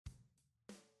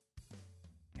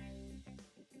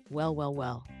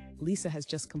Well, Lisa has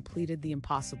just completed the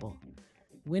impossible.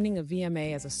 Winning a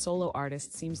VMA as a solo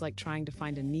artist seems like trying to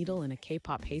find a needle in a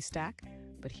K-pop haystack,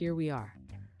 but here we are.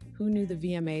 Who knew the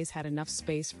VMAs had enough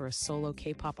space for a solo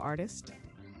K-pop artist?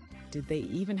 Did they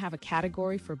even have a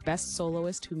category for best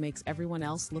soloist who makes everyone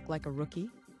else look like a rookie?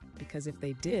 Because if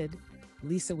they did,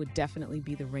 Lisa would definitely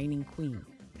be the reigning queen.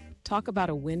 Talk about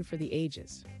a win for the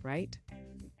ages, right?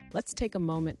 Let's take a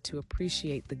moment to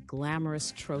appreciate the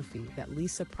glamorous trophy that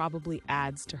Lisa probably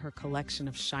adds to her collection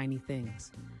of shiny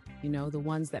things. You know, the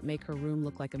ones that make her room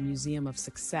look like a museum of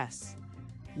success.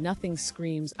 Nothing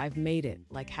screams, "I've made it,"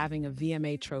 like having a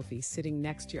VMA trophy sitting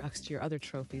next to your other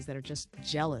trophies that are just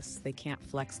jealous they can't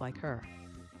flex like her.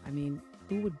 I mean,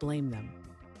 who would blame them?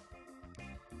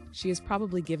 She is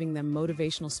probably giving them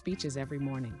motivational speeches every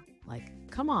morning, like,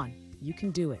 "Come on, you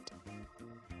can do it,"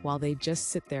 while they just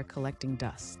sit there collecting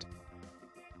dust.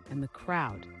 And the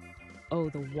crowd, oh,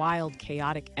 the wild,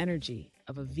 chaotic energy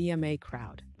of a VMA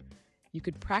crowd. You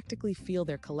could practically feel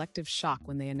their collective shock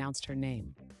when they announced her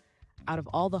name. Out of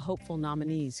all the hopeful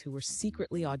nominees who were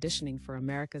secretly auditioning for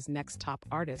America's Next Top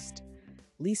Artist,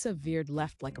 Lisa veered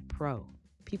left like a pro.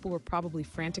 People were probably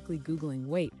frantically Googling,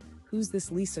 "Wait, who's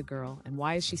this Lisa girl, and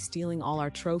why is she stealing all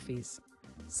our trophies?"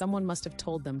 Someone must have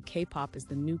told them K-pop is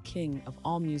the new king of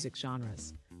all music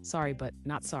genres. Sorry, but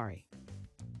not sorry.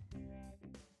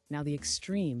 Now the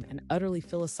extreme and utterly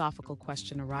philosophical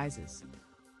question arises.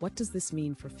 What does this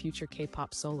mean for future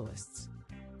K-pop soloists?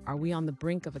 Are we on the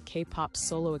brink of a K-pop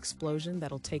solo explosion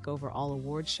that'll take over all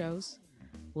award shows?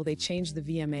 Will they change the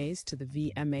VMAs to the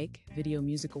VMA, Video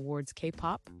Music Awards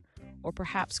K-pop? Or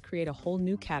perhaps create a whole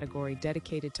new category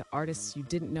dedicated to artists you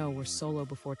didn't know were solo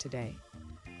before today?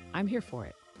 I'm here for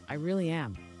it. I really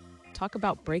am. Talk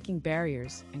about breaking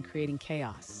barriers and creating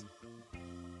chaos.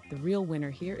 The real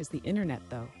winner here is the internet,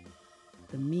 though.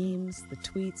 The memes, the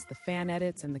tweets, the fan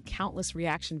edits, and the countless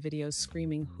reaction videos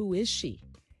screaming, "Who is she?"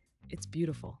 It's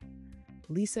beautiful.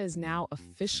 Lisa is now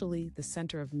officially the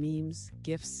center of memes,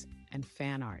 GIFs, and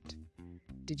fan art.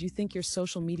 Did you think your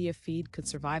social media feed could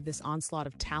survive this onslaught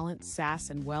of talent, sass,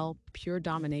 and, well, pure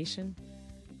domination?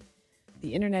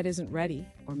 The internet isn't ready,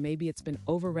 or maybe it's been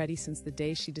over-ready since the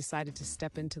day she decided to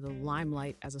step into the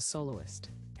limelight as a soloist.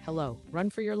 Hello, run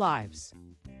for your lives.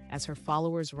 As her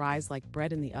followers rise like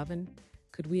bread in the oven,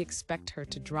 could we expect her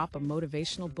to drop a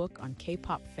motivational book on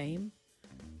K-pop fame?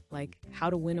 Like How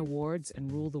to Win Awards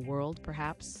and Rule the World,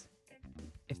 perhaps?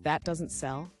 If that doesn't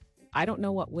sell, I don't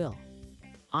know what will.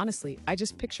 Honestly, I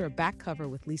just picture a back cover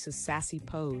with Lisa's sassy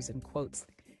pose and quotes,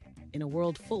 "In a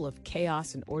world full of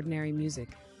chaos and ordinary music,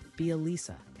 be a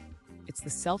Lisa." It's the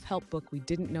self-help book we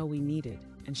didn't know we needed,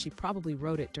 and she probably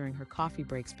wrote it during her coffee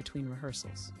breaks between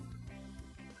rehearsals.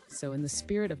 So in the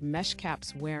spirit of mesh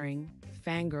caps wearing,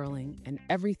 fangirling, and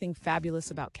everything fabulous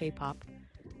about K-pop,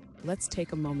 let's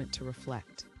take a moment to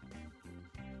reflect.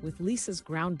 With Lisa's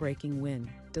groundbreaking win,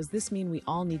 does this mean we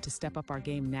all need to step up our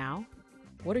game now?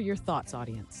 What are your thoughts,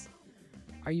 audience?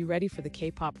 Are you ready for the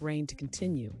K-pop reign to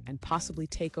continue and possibly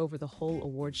take over the whole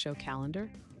award show calendar?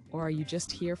 Or are you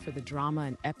just here for the drama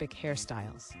and epic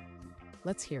hairstyles?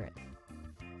 Let's hear it.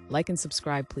 Like and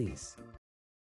subscribe, please.